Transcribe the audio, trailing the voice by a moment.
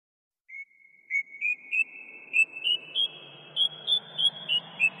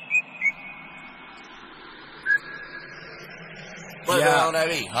on that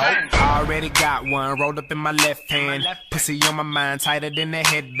beat, I already got one rolled up in my left hand. Pussy on my mind, tighter than a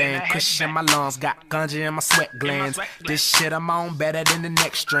headband. Cushion in my lungs, got ganja in my sweat glands. This shit I'm on better than the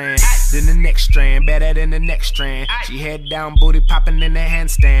next strand. Then the next strand, better than the next strand. She head down, booty popping in the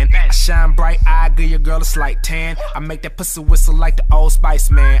handstand. I shine bright, I give your girl a slight tan. I make that pussy whistle like the Old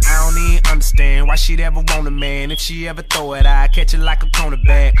Spice man. I don't even understand why she'd ever want a man. If she ever throw it, I catch it like a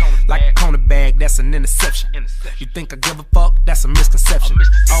cornerback. Like a cornerback, that's an interception. You think I give a fuck? That's a misconception.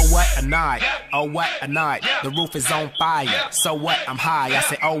 Oh what a night, oh what a night. The roof is on fire, so what, I'm high. I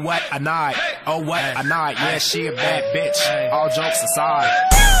say oh what a night, oh what a night. Yeah, she a bad bitch, all jokes aside.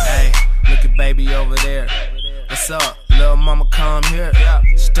 Hey, look at baby over there. What's up? Little mama come here.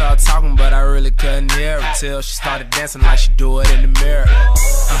 She started talking but I really couldn't hear her till she started dancing like she do it in the mirror.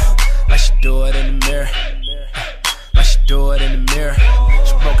 Like she do it in the mirror. Like she do it in the mirror.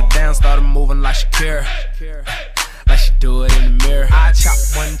 She broke it down, started moving like she care. Like she do it in the mirror. I chop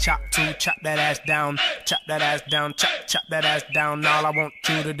one, chop two, chop that ass down. Chop that ass down, chop that ass down. All I want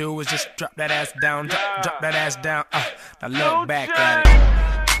you to do is just drop that ass down. Drop that ass down. Now look back at it.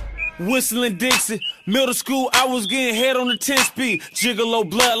 Whistling Dixie, middle school, I was getting head on the 10-speed. Gigolo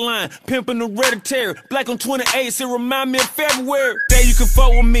bloodline, pimping hereditary. Black on 28, it remind me of February. Day you can fuck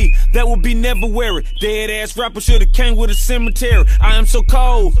with me, that would be never weary. Dead ass rapper should've came with a cemetery. I am so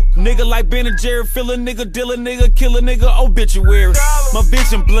cold, nigga like Ben and Jerry. Fill a nigga, deal a nigga, kill a nigga, obituary. My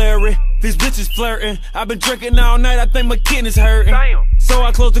bitch and blurry, these bitches flirting. I've been drinking all night, I think my kidneys hurting. So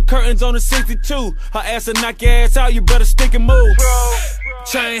I closed the curtains on the 62. Her ass will knock your ass out, you better stick and move.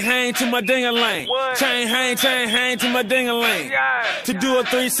 Chain hang to my ding-a-ling. Chain hang to my ding-a-ling. To do a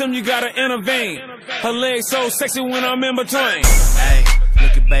threesome, you gotta intervene. Her legs so sexy when I'm in between. Hey,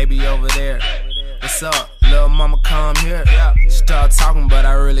 look at baby over there. What's up? Little mama come here. She started talking but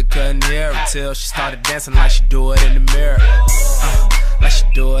I really couldn't hear her till she started dancing like she do it in the mirror. Like she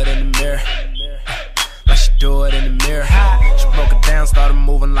do it in the mirror. Like she do it in the mirror. She broke it down, started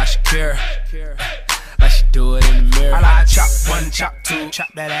moving like she care. Like she do it in the mirror. I chop one, chop two, chop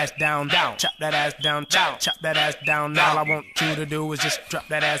that ass down, chop that ass down, chop that ass down. All I want you to do is just drop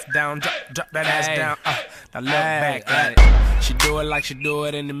that ass down, drop that ass down. Now look back at it. She do it like she do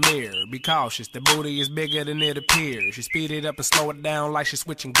it in the mirror. Be cautious, the booty is bigger than it appears. She speed it up and slow it down like she's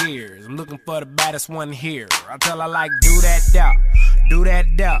switching gears. I'm looking for the baddest one here. I tell her like, do that doubt, do that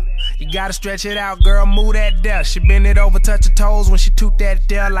doubt. You gotta stretch it out, girl, move that there. She bend it over, touch her toes when she toot that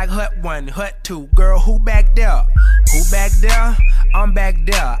there. Like hut one, hut two, girl, who back there? Who back there? I'm back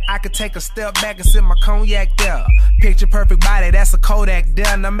there. I could take a step back and sip my cognac there. Picture perfect body, that's a Kodak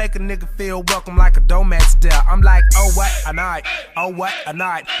there. Now make a nigga feel welcome like a Domex there. I'm like, oh what a night, oh what a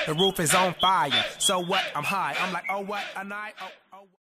night. The roof is on fire, so what, I'm high. I'm like, oh what a night, oh.